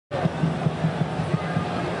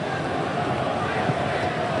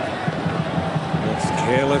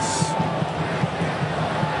Careless.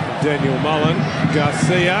 Daniel Mullen.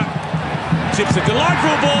 Garcia. Chips a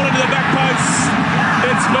delightful ball into the back post.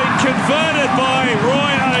 It's been converted by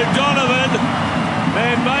Roy O'Donovan.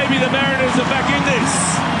 And maybe the Mariners are back in this.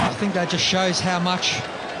 I think that just shows how much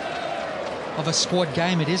of a squad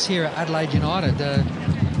game it is here at Adelaide United.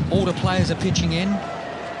 All the players are pitching in.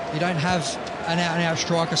 You don't have an out-and-out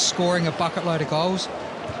striker scoring a bucket load of goals.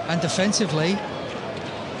 And defensively...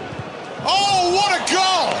 Oh, what a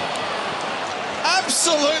goal!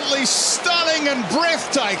 Absolutely stunning and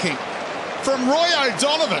breathtaking from Roy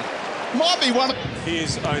O'Donovan. Might be one of...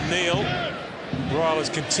 Here's O'Neill. Ryle has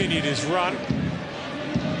continued his run.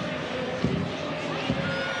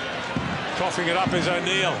 Coughing it up is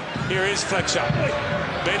O'Neill. Here is Fletcher.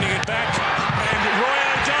 Bending it back. And Roy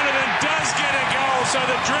O'Donovan does get a goal. So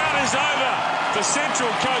the drought is over for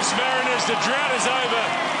Central Coast Mariners. The drought is over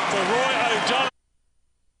for Roy O'Donovan.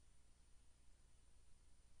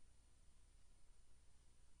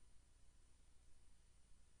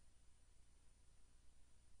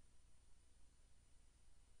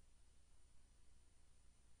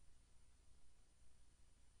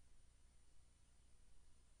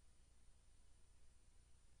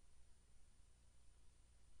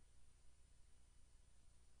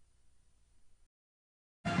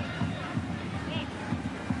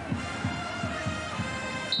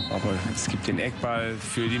 Aber es gibt den Eckball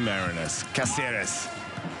für die Mariners. Caceres.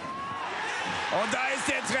 Und da ist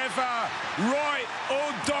der Treffer. Roy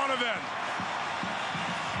O'Donovan.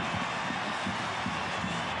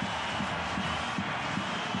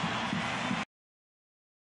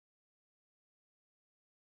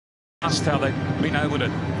 Just how they've been able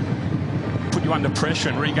to put you under pressure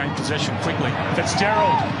and regain possession quickly.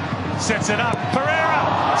 Fitzgerald sets it up.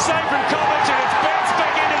 Pereira, save from Kovac, and it's bounced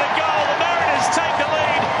back into the goal. The Mariners take the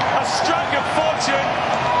lead. A stroke of fortune,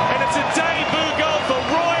 and it's a debut goal for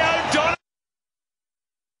Roy O'Donovan.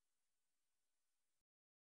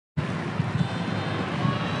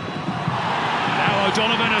 Now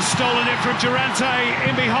O'Donovan has stolen it from Durante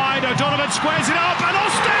in behind. O'Donovan squares it up, and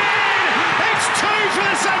Austin! It's two for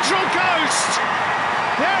the Central Coast.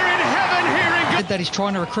 They're in heaven here in... that he's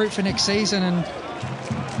trying to recruit for next season, and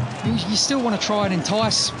you still want to try and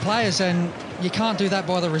entice players, and you can't do that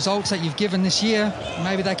by the results that you've given this year.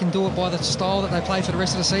 Maybe they can do it by the style that they play for the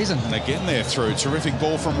rest of the season. And they're getting there through. Terrific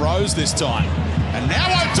ball from Rose this time. And now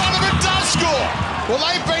O'Donovan does score. Well,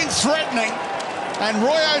 they've been threatening, and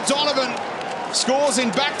Roy O'Donovan scores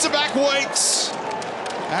in back-to-back weeks.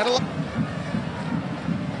 Adelaide.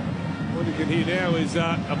 What you can hear now is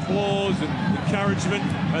applause and encouragement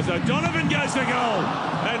as O'Donovan goes for goal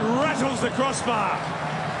and rattles the crossbar.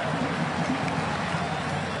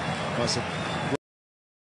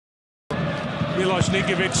 Milos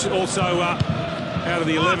Nikovic also out of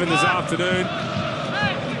the 11 this afternoon.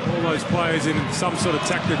 All those players in some sort of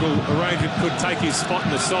tactical arrangement could take his spot in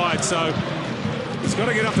the side, so he's got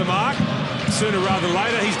to get up the mark sooner rather than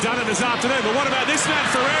later. He's done it this afternoon, but what about this man,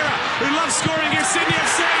 Ferreira, who loves scoring against Sydney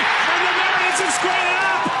FC, and the Mariners have squared it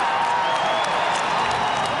up!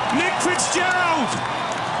 Nick Fitzgerald